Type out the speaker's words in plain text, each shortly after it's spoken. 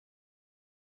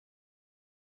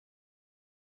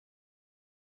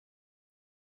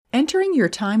Entering your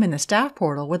time in the staff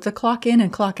portal with the clock in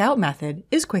and clock out method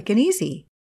is quick and easy.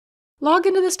 Log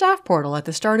into the staff portal at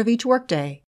the start of each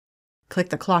workday. Click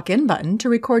the Clock In button to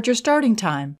record your starting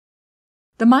time.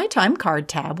 The My Time Card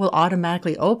tab will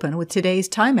automatically open with today's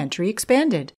time entry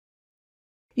expanded.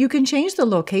 You can change the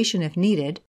location if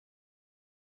needed,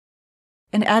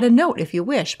 and add a note if you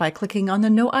wish by clicking on the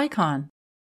note icon.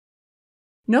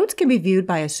 Notes can be viewed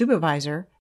by a supervisor,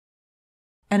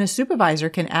 and a supervisor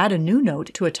can add a new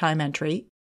note to a time entry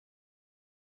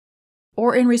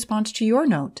or in response to your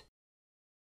note.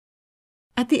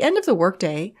 At the end of the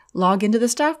workday, log into the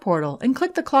staff portal and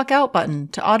click the Clock Out button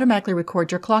to automatically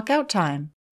record your clock out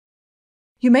time.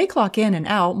 You may clock in and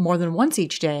out more than once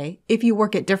each day if you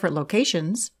work at different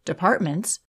locations,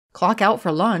 departments, clock out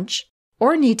for lunch,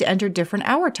 or need to enter different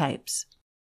hour types.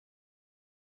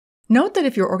 Note that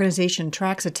if your organization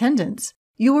tracks attendance,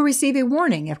 you will receive a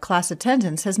warning if class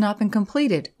attendance has not been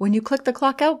completed when you click the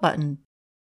Clock Out button.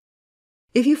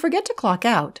 If you forget to clock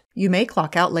out, you may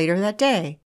clock out later that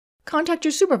day. Contact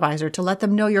your supervisor to let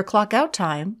them know your clock out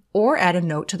time or add a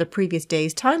note to the previous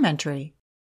day's time entry.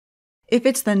 If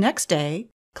it's the next day,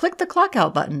 click the Clock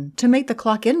Out button to make the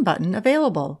Clock In button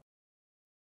available.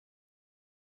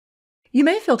 You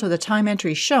may filter the time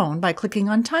entries shown by clicking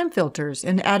on Time Filters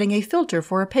and adding a filter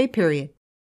for a pay period,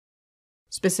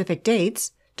 specific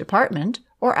dates, department,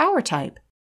 or hour type.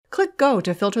 Click Go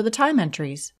to filter the time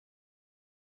entries.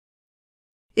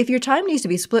 If your time needs to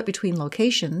be split between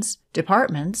locations,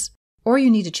 departments, or you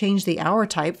need to change the hour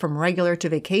type from regular to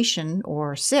vacation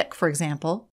or sick, for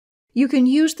example, you can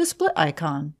use the split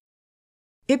icon.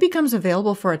 It becomes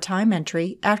available for a time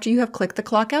entry after you have clicked the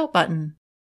Clock Out button.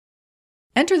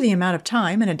 Enter the amount of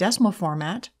time in a decimal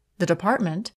format, the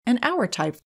department, and hour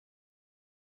type.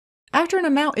 After an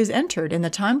amount is entered in the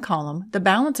time column, the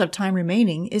balance of time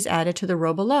remaining is added to the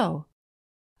row below.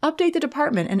 Update the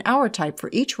department and hour type for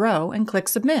each row and click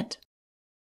Submit.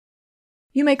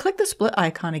 You may click the split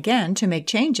icon again to make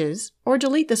changes or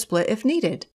delete the split if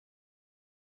needed.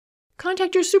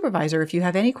 Contact your supervisor if you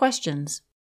have any questions.